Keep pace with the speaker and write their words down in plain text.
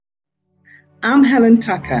I'm Helen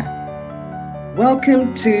Tucker.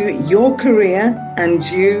 Welcome to Your Career and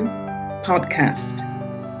You podcast.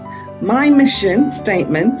 My mission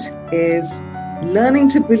statement is learning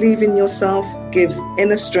to believe in yourself gives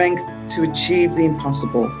inner strength to achieve the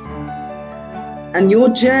impossible. And your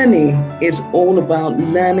journey is all about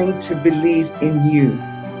learning to believe in you,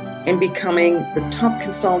 in becoming the top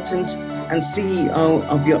consultant and CEO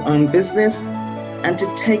of your own business, and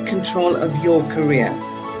to take control of your career.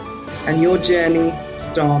 And your journey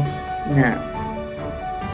starts now.